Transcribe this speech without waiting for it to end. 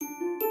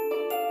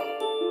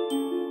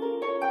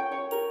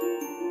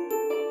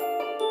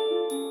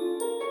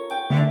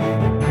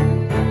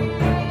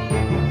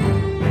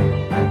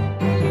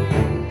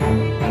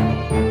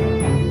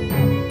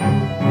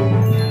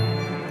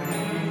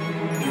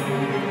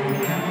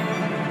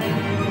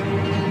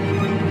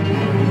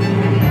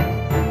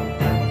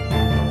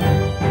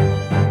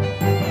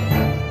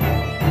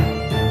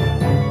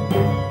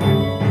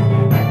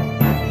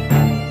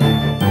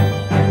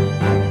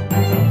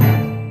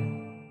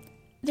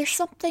There's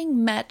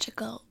something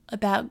magical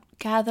about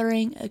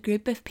gathering a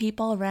group of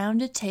people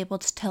around a table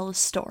to tell a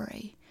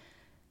story.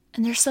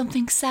 And there's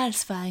something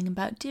satisfying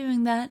about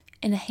doing that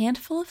in a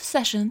handful of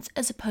sessions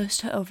as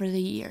opposed to over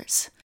the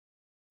years.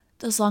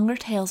 Those longer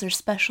tales are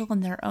special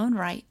in their own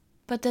right,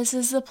 but this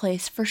is the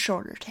place for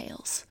shorter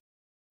tales.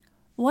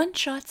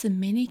 One-shots and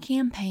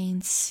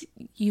mini-campaigns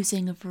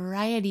using a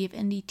variety of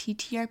indie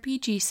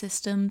ttrpg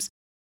systems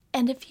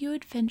and a few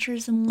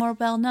adventures in more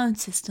well-known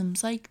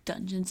systems like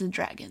Dungeons &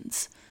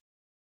 Dragons.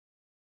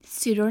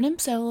 Pseudonym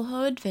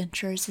Solo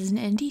Adventures is an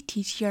indie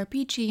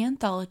ttrpg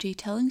anthology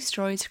telling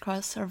stories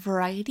across a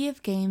variety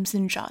of games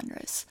and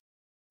genres.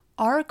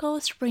 Our goal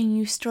is to bring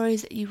you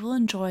stories that you will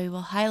enjoy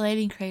while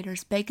highlighting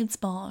creators big and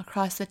small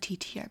across the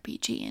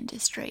ttrpg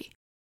industry.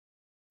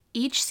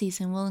 Each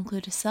season will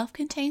include a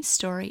self-contained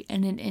story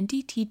and an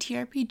indie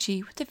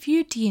ttrpg with a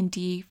few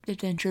D&D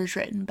adventures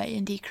written by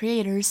indie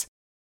creators,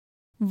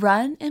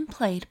 run and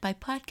played by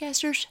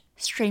podcasters,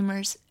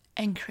 streamers,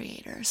 and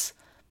creators.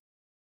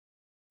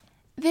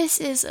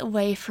 This is a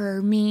way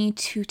for me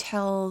to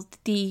tell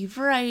the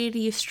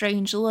variety of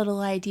strange little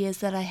ideas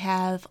that I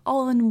have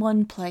all in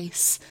one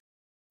place,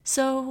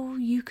 so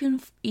you can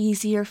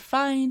easier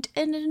find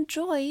and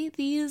enjoy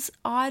these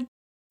odd,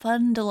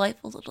 fun,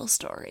 delightful little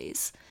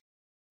stories.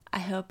 I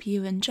hope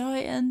you enjoy,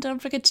 and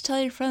don't forget to tell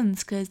your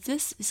friends, because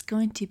this is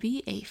going to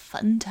be a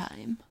fun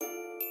time.